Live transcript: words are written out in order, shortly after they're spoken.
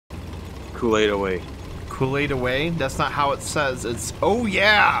Kool-Aid away. Kool-Aid away? That's not how it says. It's, oh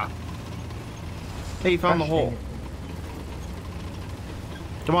yeah! Hey, you found the hole.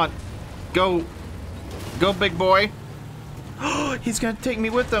 Come on. Go. Go, big boy. He's gonna take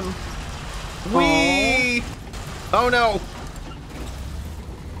me with him. Whee! Oh no!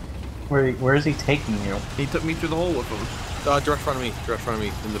 Where is he taking you? He took me through the hole with him. Direct front of me. Direct front of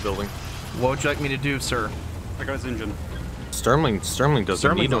me in the building. What would you like me to do, sir? I got his engine. Sterling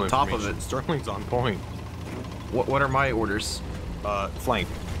doesn't need no on top of information. it. Sterling's on point. What are my orders? Flank.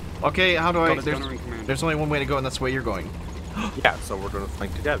 Okay, how do I... Got his gunner in command. There's only one way to go, and that's the way you're going. Yeah, so we're gonna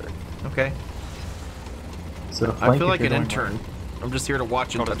flank together. Okay. So I feel like an intern. I'm just here to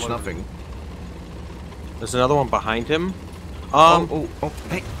watch and Got his touch loader. nothing. There's another one behind him. Oh,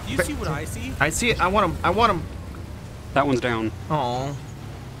 hey. Do you see what I see? I see it. I want him. I want him. That one's down. Oh.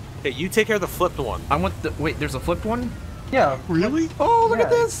 Hey, you take care of the flipped one. I want the... Wait, there's a flipped one? Yeah. Really? Oh, look yeah, at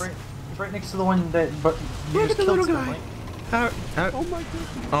this! It's right next to the one that. But you Look just at the killed little guy. Sterling. Oh my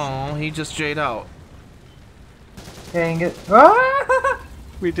goodness. Oh, he just jayed out. Dang it! Ah!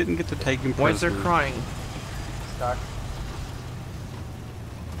 We didn't get to take him. Why is there prisoner. crying? Stuck.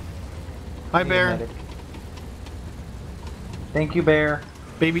 Hi, Need a Bear. medic. Thank you, Bear.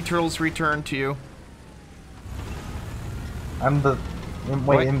 Baby turtles return to you. I'm the.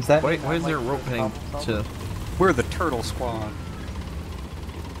 Wait, is that? Wait, why is there a rope hanging to... We're the turtle squad.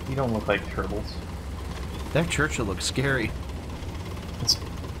 You don't look like turtles. That Churchill looks scary. It's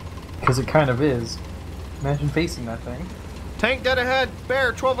because it kind of is. Imagine facing that thing. Tank dead ahead!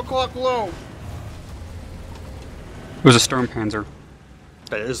 Bear, 12 o'clock low! It was a Sturmpanzer.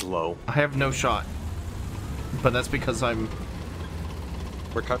 That is low. I have no shot. But that's because I'm...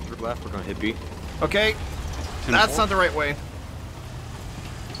 We're cut through left. We're gonna hit B. Okay, that's not the right way.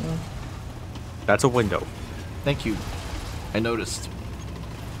 That's a window. Thank you. I noticed.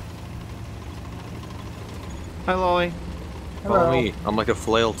 Hi, Lolly. Follow me. I'm like a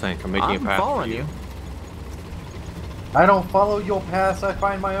flail tank. I'm making a I'm path. following for you. I don't follow your paths. I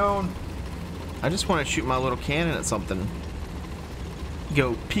find my own. I just want to shoot my little cannon at something.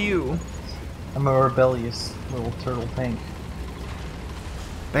 Go pew. I'm a rebellious little turtle tank.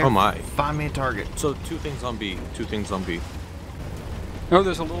 Bear, Oh my. Find me a target. So two things on B. Two things on B. Oh,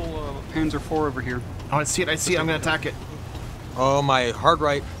 there's a little Panzer IV over here. Oh, I see it. I see it. I'm gonna attack it. Oh my. Hard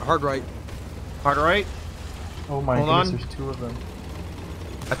right. Hard right. Hard right. Oh my Hold goodness, on. there's two of them.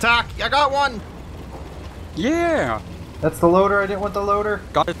 Attack! I got one. Yeah! That's the loader. I didn't want the loader.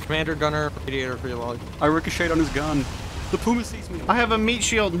 Got it. Commander gunner. Radiator for your log. I ricocheted on his gun. The Puma sees me. I have a meat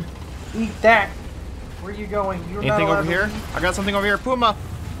shield. Eat that. Where are you going? You're Anything not over here? allowed to I got something over here. Puma.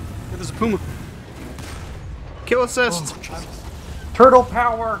 Yeah, there's a Puma. Kill assist. leave. Turtle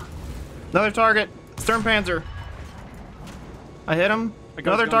power. Another target. Sturmpanzer. I hit him. I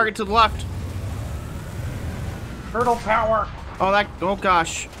got Another his gun. target to the left. Turtle power. Oh, that. Oh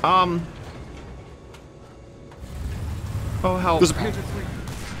gosh. Oh, help. There's a Panzer III.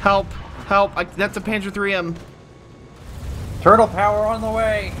 Help. Help. That's a Panzer 3M. Turtle power on the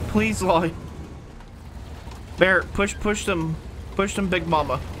way. Please, Lolly. Bear, push them. Push them, Big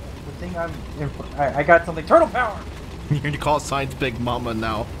Mama. The thing I got something. Turtle power. You're gonna call signs Big Mama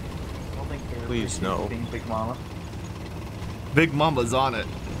now. I don't think they're Please, no. being Big Mama. Big Mama's on it.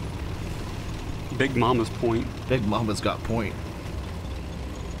 Big Mama's point. Big Mama's got point.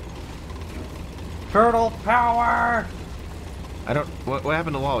 Turtle power. I don't. What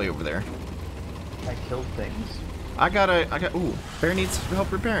happened to Lolly over there? I killed things. I got. Ooh, Bear needs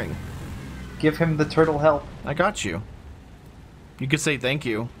help repairing. Give him the turtle help. I got you. You could say thank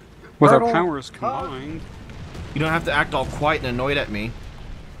you. With our Turtle powers hug. combined. You don't have to act all quiet and annoyed at me.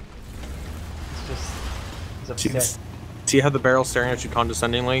 It's just. He's See, upset. see how the barrel's staring at you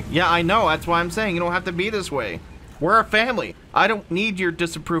condescendingly? Yeah, I know. That's why I'm saying you don't have to be this way. We're a family. I don't need your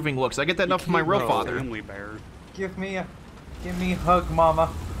disapproving looks. I get that enough from my real No. father. Family bear. Give me a hug,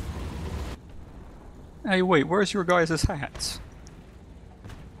 Mama. Hey, wait, where's your guys' hats?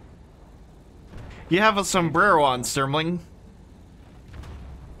 You have a sombrero on, Sturmling.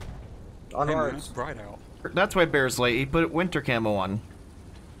 On Hey, man, ours. it's bright out. That's why Bear's late. He put winter camo on.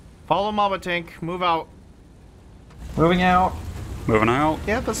 Follow Mama Tank. Move out. Moving out. Moving out.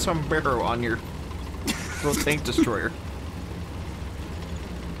 You have a sombrero on your little tank destroyer.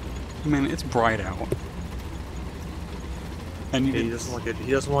 Man, it's bright out. And you He didn't- doesn't want to get.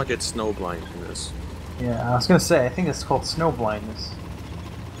 He doesn't want to get snow blind in this. Yeah, I was gonna say. I think it's called snow blindness.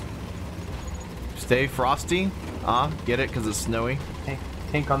 Stay frosty. Get it? Because it's snowy.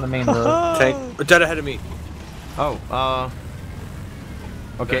 Tank on the main road. Tank dead ahead of me. Oh,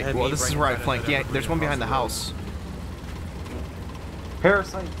 okay, Go ahead, well, me, this is right where I behind flank. that Yeah, upper there's one behind the house. house.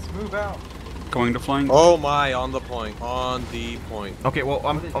 Parasites, move out. Going to flank. Oh my, on the point. On the point. Okay, well,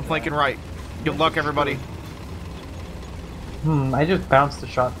 I'm flanking right. Good luck, everybody. I just bounced a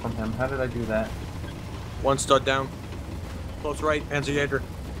shot from him. How did I do that? One stud down. Close right, Panzer Jäger.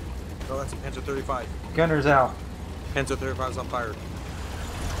 Oh, that's a Panzer 35. Gunner's out. Panzer 35 is on fire.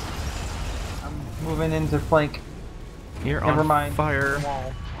 I'm moving into flank. You're Never on mind. fire.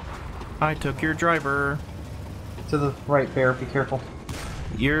 Wall. I took your driver. To the right, Bear. Be careful.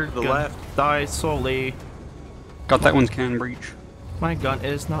 You're To the gonna left. die slowly. Got that one's cannon breach. My gun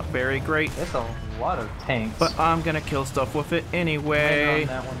is not very great, It's a lot of tanks. but I'm gonna kill stuff with it Hang anyway. on,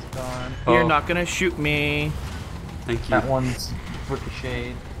 that one's gone. You're Oh. not gonna shoot me. Thank you. That one's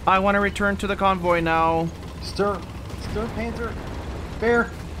ricocheted. I want to return to the convoy now. Stir, Panzer,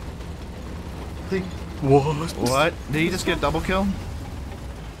 Bear. See, What? What? Did he just get a double kill?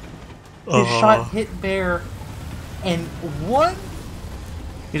 his shot hit Bear, and what?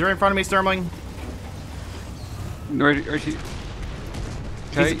 He's right in front of me, Sturmling. Right here.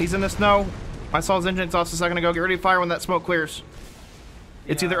 Okay. He's in the snow. I saw his engine exhaust a second ago. Get ready to fire when that smoke clears.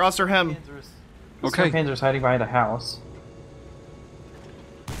 It's either us or him. Okay. Panzer's hiding behind a house.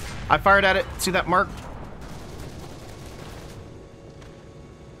 I fired at it. See that mark?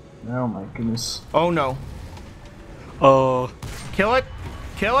 Oh my goodness. Oh no. Kill it!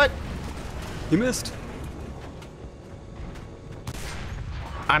 Kill it! You missed.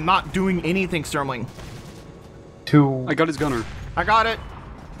 I'm not doing anything, Sturmling. Two. I got his gunner. I got it.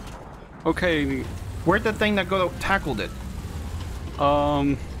 Okay. Where'd the thing that tackled it?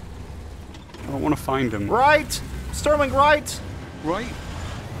 I don't want to find him. Right! Sturmling, right! Right.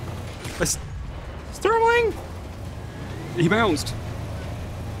 Sturmling! He bounced.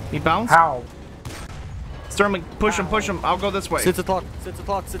 He bounced? How? Sturmling, push him, push him. I'll go this way. 6 o'clock, 6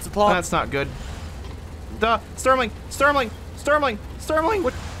 o'clock, 6 o'clock. That's not good. Duh! Sturmling! Sturmling! Sturmling! Sturmling!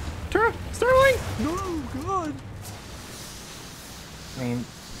 What? Sturmling! No, God. I mean,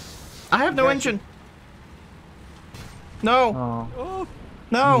 I have no Gotcha. engine. No! oh, Oh. you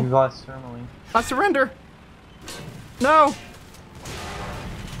No! lost Termally. I surrender! No!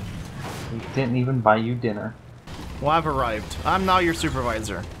 We didn't even buy you dinner. Well, I've arrived. I'm now your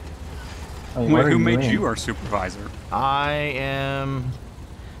supervisor. Wait, Wait, what are who made in? you our supervisor? I am...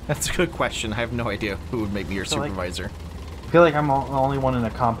 That's a good question. I have no idea who would make me your So, like- supervisor. I feel like I'm the only one in a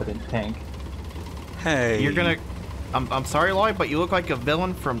competent tank. Hey. You're gonna... I'm sorry, Lloyd, but you look like a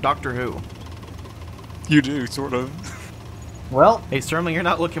villain from Doctor Who. You do, sort of. Well, Hey, Sturmling, you're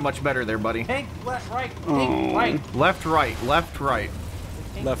not looking much better there, buddy. tank left, right, Oh. tank right. Left, right, left, right.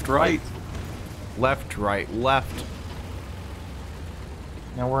 Tank Left, right. Left, right, left.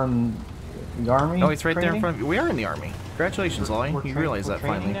 Now we're in the army. Oh, he's right there in training? front of you. We are in the army. Congratulations, Lloyd. We're You tra- realize we're that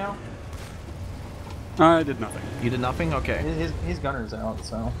training finally. now? I did nothing. You did nothing? Okay. His gunner's out,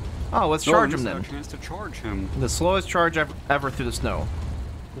 so Oh, let's So charge this him is our then. chance to charge him. The slowest charge ever through the snow.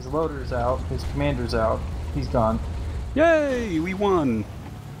 his loader's out. His commander's out. He's gone. Yay, we won.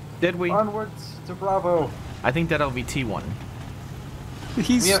 Did we? Onwards to Bravo. I think that LVT won.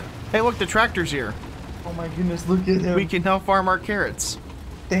 He's. We have, Hey, look, the tractor's here. oh my goodness, look at him. We can now farm our carrots.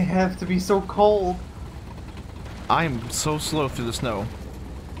 They have to be so cold. I am so slow through the snow.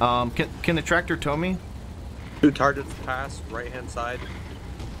 Can the tractor tow me? 2 targets pass, right hand side.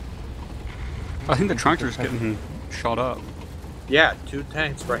 I think the tractor's getting shot up. Yeah, 2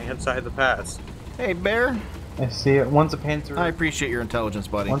 tanks, right hand side of the pass. Hey, Bear. I see it. One's a Panzer. I appreciate your intelligence,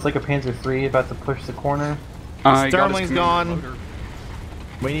 buddy. One's like a Panzer III about to push the corner. I got his Sterling's commander gone. loader.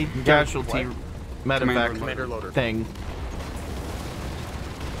 We need got casualty medevac Commander loader. thing.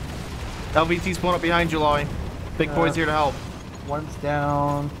 LVT's pulling up behind you, Lloyd. Big boy's here to help. One's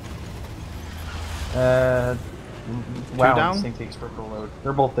down. Wow, down? this thing takes forever to load.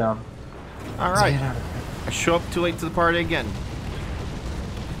 They're both down. All Let's right. get out of here. I show up too late to the party again.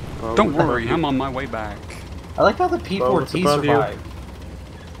 Don't worry, I'm on my way back. I like how the Well, P4T what's above you? survived.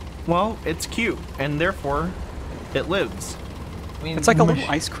 Well, it's cute, and therefore, it lives. I mean, It's like a little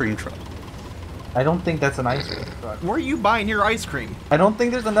ice cream truck. I don't think that's an ice cream truck. Where are you buying your ice cream? I don't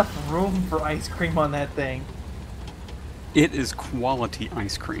think there's enough room for ice cream on that thing. It is quality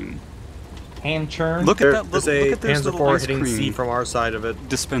ice cream. Hand churn. Look at that There's little, a look at those Panzer little 4 ice hitting cream C from our side of it.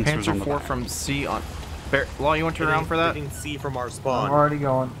 dispensers on Panzer the 4 back. from C on... Bear, Law, you want to turn around for that? Hitting C from our I'm spawn. already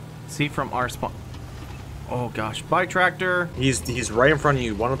going. C from our spawn. Oh gosh. Bye, tractor. He's right in front of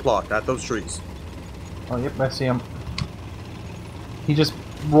you, 1 o'clock, at those trees. Oh, yep, I see him. He just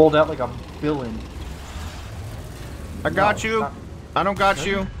rolled out like a villain. I got No, you. stop. I don't got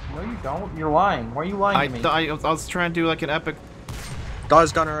you. No, you don't. You're lying. Why are you lying to me? I was trying to do like an epic... Got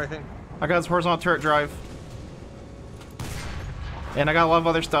his gunner, I think. I got his horizontal turret drive. And I got a lot of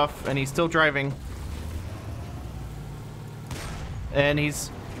other stuff, and he's still driving. And he's...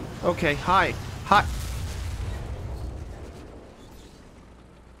 Okay, hi. Hi.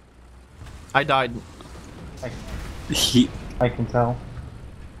 I died. I can tell.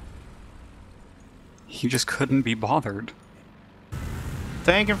 He just couldn't be bothered.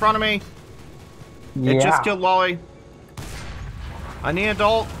 Tank in front of me. Yeah. It just killed Lolly. I need an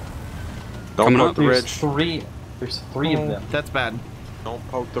adult. Don't Coming poke up. the There's ridge. There's three of them. That's bad. Don't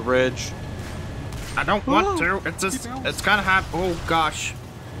poke the ridge. I don't want to. It's just, it's kind of hot. Oh gosh.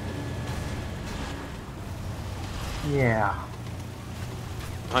 Yeah.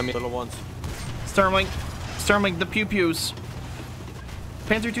 Behind me, little ones. Sterling, the pew pews.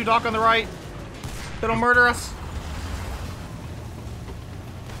 Panzer II Doc on the right. It'll murder us.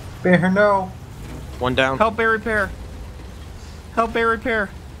 Bear, no. One down. Help Bear repair. Help Bear repair.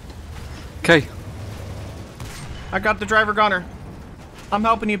 Okay. I got the driver gunner. I'm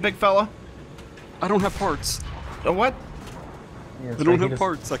helping you, big fella. I don't have parts. What? Yeah, I don't have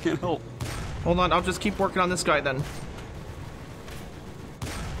parts. I can't help. Hold on, I'll just keep working on this guy then.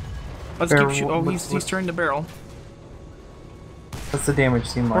 Let's Bear, keep shooting. Oh, what's- he's turning the barrel. What's the damage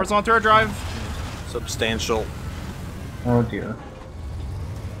seem like? Horizontal turret drive. Substantial. Oh dear.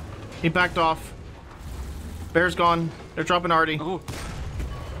 He backed off. Bear's gone. They're dropping Artie. Oh,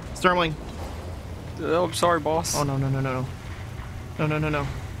 Sterling. I'm sorry, boss. Oh no. No.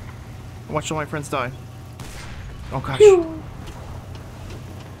 Watch all my friends die. Oh gosh.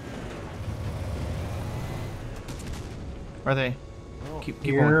 Are they? Keep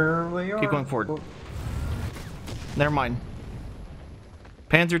going. Here they are. Keep going forward. Never mind.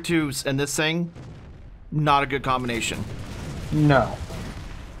 Panzer IIs and this thing, not a good combination. No.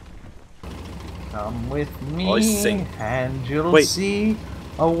 Come with me, Oh, I sing. and you'll Wait. see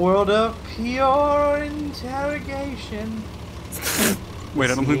a world of pure interrogation. Wait,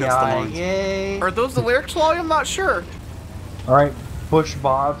 I don't think that's the line. CIA. Are those the lyrics, Lolly? I'm not sure. All right, Bush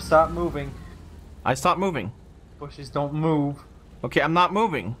Bob, stop moving. I stopped moving. Bushes don't move. Okay, I'm not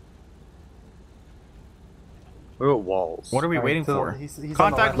moving. We're at walls. What are we All right, waiting so for? he's on the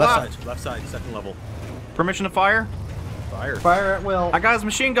Contact left. Left side, second level. Permission to fire? Fire. Fire at will. I got his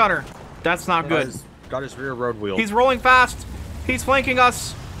machine gunner. That's not good. Got his rear road wheel. He's rolling fast. He's flanking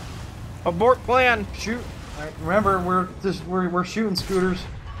us. Abort plan. Shoot. All right, remember, we're shooting scooters.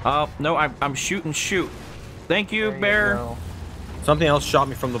 No, I'm shooting shoot. Thank you, There you Bear. go. Something else shot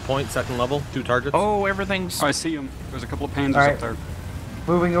me from the point, second level, 2 targets. Oh, everything's... Oh, I see him. There's a couple of panzers Alright. up there.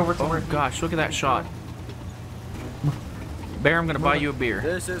 Moving over to Oh where. gosh, look at that shot. Bear, I'm gonna buy you a beer.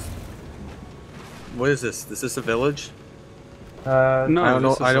 This is... What is this? Is this a village? No, I don't know.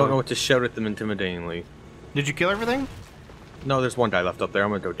 this is I don't a- know what to shout at them intimidatingly. Did you kill everything? No, there's one guy left up there.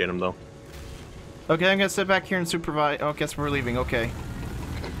 I'm gonna go get him though. Okay, I'm gonna sit back here and supervise. Oh, guess we're leaving. Okay.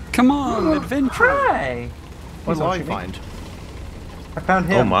 Come on, adventure. Hi. What He's did I watching me. find? I found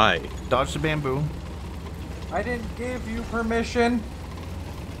him. Oh my! Dodge the bamboo. I didn't give you permission.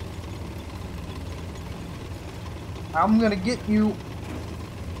 I'm gonna get you.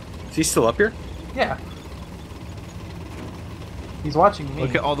 Is he still up here? Yeah. He's watching me.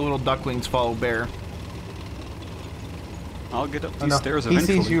 Look at all the little ducklings follow Bear. I'll get up Oh, these no. stairs He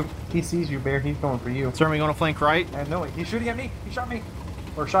eventually. sees you. He sees you, Bear. He's going for you. Sir, we going to flank right? I know it. He's shooting at me. He shot me.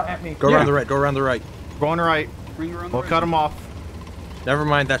 Or shot at me. Go Yeah. around the right. Go around the right. Going right. Ring around the We'll right. cut him off. Never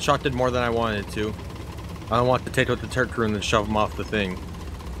mind. That shot did more than I wanted it to. I don't want to take out the turret crew and then shove him off the thing.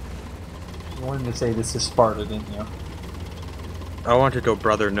 You wanted to say this is Sparta, didn't you? I want to go,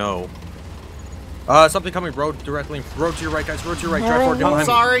 brother. No. Something coming. Road directly. Road to your right, guys. Road to your right. Drive forward. Get I'm behind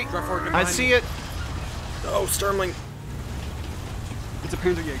sorry. Me. Drive forward. Get I behind see me. it. Oh, Sturmling. It's a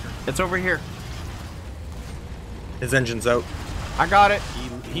Panzerjäger. It's over here. His engine's out. I got it.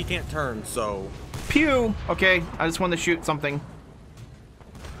 He can't turn, so... Pew! Okay, I just wanted to shoot something.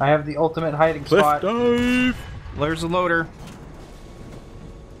 I have the ultimate hiding Cliff spot. dive! There's the loader.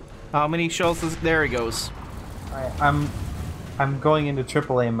 How many shells does... There he goes. I'm going into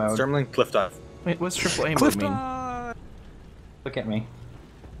AAA mode. Sturmling, cliff dive. Wait, what's triple aim Cliff mean? dive! Look at me.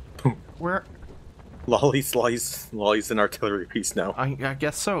 Where... Lolly's an artillery piece now. I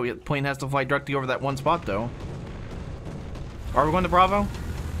guess so. The plane has to fly directly over that one spot, though. Are we going to Bravo?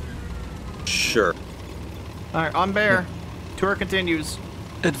 Sure. Alright, on Bear. Tour continues.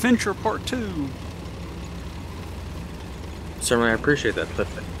 Adventure Part 2. Sturmling, I appreciate that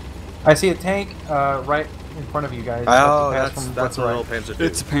cliff dive. I see a tank right in front of you guys. Oh, About to pass from that's left a to little right. Panzer II.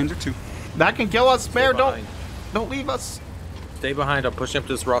 It's a Panzer II. That can kill us, Bear. Stay behind. Don't leave us. Stay behind. I'm pushing up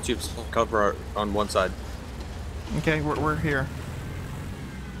to this rock so you have cover on one side. Okay, we're here.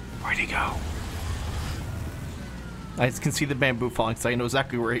 Where'd he go? I can see the bamboo falling, so I know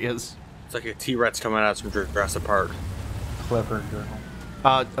exactly where he is. It's like a T-Rex coming at us from Jurassic Park. Clever girl.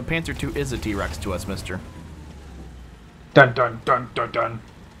 A Panther 2 is a T-Rex to us, mister. Dun dun dun dun dun.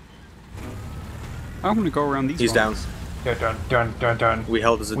 I'm gonna go around these. He's down. ones. Dun dun dun dun dun. We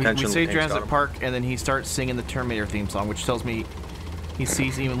held his We attention. say Hank's got Jurassic him. Park, and then he starts singing the Terminator theme song, which tells me he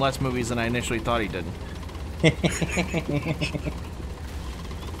sees even less movies than I initially thought he did.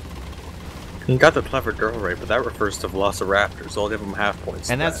 He got the clever girl right, but that refers to Velociraptors, so I'll give him half points.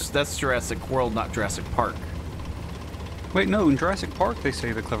 And to that's Jurassic World, not Jurassic Park. Wait, no. In Jurassic Park, they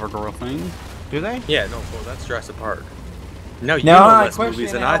say the clever girl thing. Do they? that. Yeah, no, well, that's Jurassic Park. No, you No, know I less movies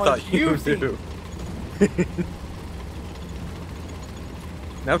question than I how thought much you you see. do.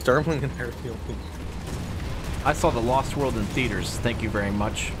 Now Darling and Airfield. I saw The Lost World in theaters. Thank you very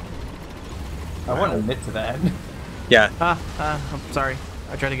much. I won't admit to that. Yeah, I'm sorry.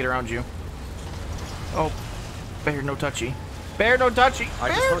 I tried to get around you. Oh, bear, no touchy. Bear, no touchy. I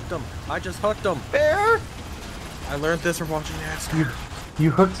just hooked him. I just hooked him. Bear. I learned this from watching NASCAR.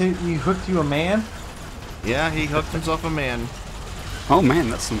 You hooked you a man? Yeah, he hooked himself a man. Oh man,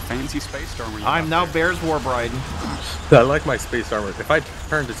 that's some fancy space armor. you I'm got now Bear's war bride. I like my space armor. If I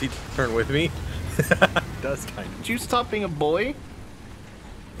turn, does he turn with me? It does kind of. Did you stop being a boy?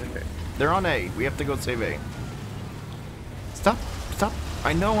 Okay. They're on A. We have to go save A. Stop. Stop.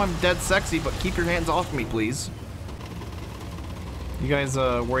 I know I'm dead sexy, but keep your hands off me, please. You guys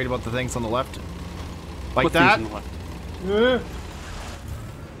worried about the things on the left? Like What that? things on the left?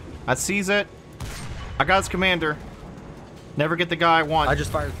 I sees it. I got his commander. Never get the guy I want. I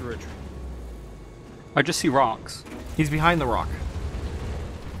just fired through a tree. I just see rocks. He's behind the rock.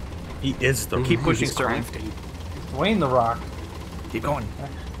 He is the. Keep pushing, He's Sterling. crafty. Dwayne the Rock. Keep going.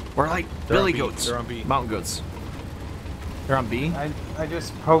 We're like They're on billy B. goats. They're on B. Mountain goats. They're on B? I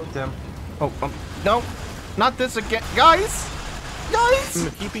just poked him. Oh, no. Not this again. Guys! Guys!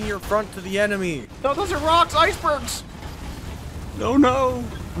 Keeping your front to the enemy. No, those are rocks, icebergs! No, no.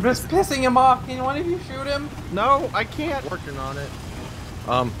 I'm just pissing him off. Can one of you shoot him? No, I can't. Working on it.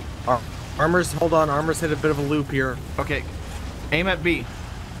 Armor's, hold on, Armor's hit a bit of a loop here. Okay. Aim at B.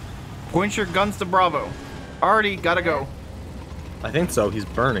 Point your guns to Bravo. Already, gotta go. I think so, he's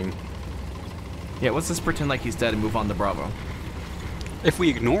burning. Yeah, let's just pretend like he's dead and move on to Bravo. If we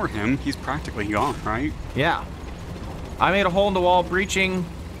ignore him, he's practically gone, right? Yeah. I made a hole in the wall, breaching.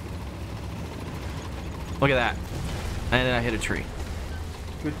 Look at that. And then I hit a tree.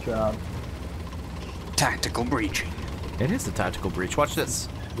 Good job. Tactical breaching. It is a tactical breach. Watch this.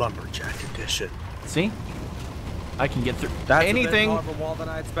 Lumberjack edition. See? I can get through That's anything. a bit more of a wall than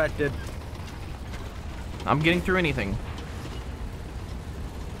I expected. I'm getting through anything.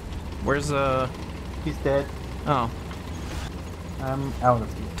 Where's He's dead. Oh. I'm out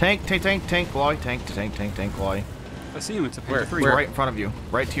of here. Tank, Gloy, tank, Gloy. I see him. It's a Where? Panther 3. He's right in front of you.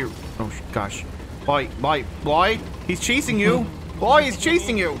 Right to your... Oh, gosh. Gloy, he's chasing you. Gloy, he's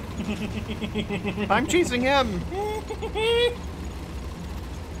chasing you. I'm chasing him.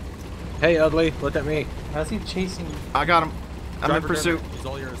 Hey, Ugly, look at me. How's he chasing me? I got him. I'm Driver in pursuit. dinner. He's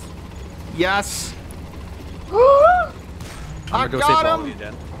all yours. Yes. I'm I gonna go got save all of him. you,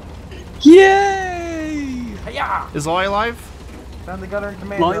 Dan. Yay! Yeah. Is Gloy alive? Found the gunner in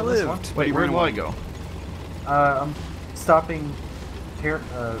command. Well, I on this one. lived. Wait, He where'd ran Gloy away. go? I'm stopping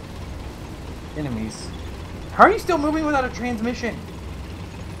enemies. How are you still moving without a transmission?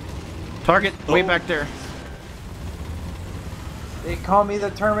 Target, way Oh. back there. They call me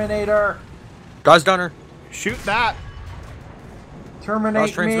the Terminator. Guys, Dunner. Shoot that. Terminate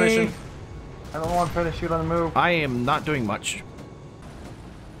Lost transmission. me. I don't want to try to shoot on the move. I am not doing much.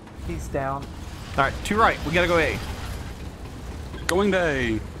 He's down. All right, to right. We gotta go A. Going to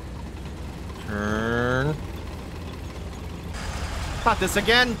A. Turn. Not this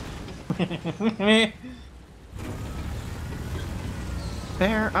again.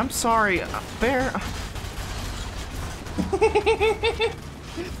 Bear, I'm sorry. Bear.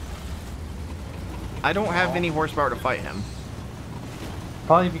 I don't have any horsepower to fight him.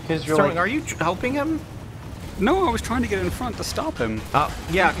 Probably because you're Sterling, like... are you helping him? No, I was trying to get in front to stop him.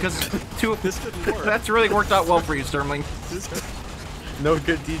 Yeah, because This didn't work. that's really worked out well for you, Sterling. No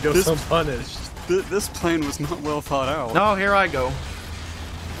good deed goes unpunished. This plan was not well thought out. No, here I go.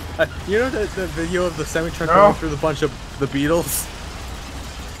 You know the video of the semi-truck No. going through the bunch of the Beatles?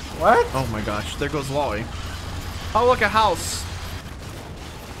 What? Oh my gosh, there goes Lolly. Oh, look, a house.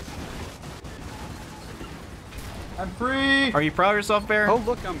 I'm free. Are you proud of yourself, Bear? Oh,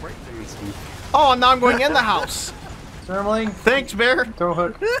 look, I'm breakdancing. Oh, and now I'm going in the house. Sterling, Thanks, Bear. throw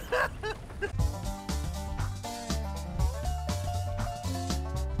hook.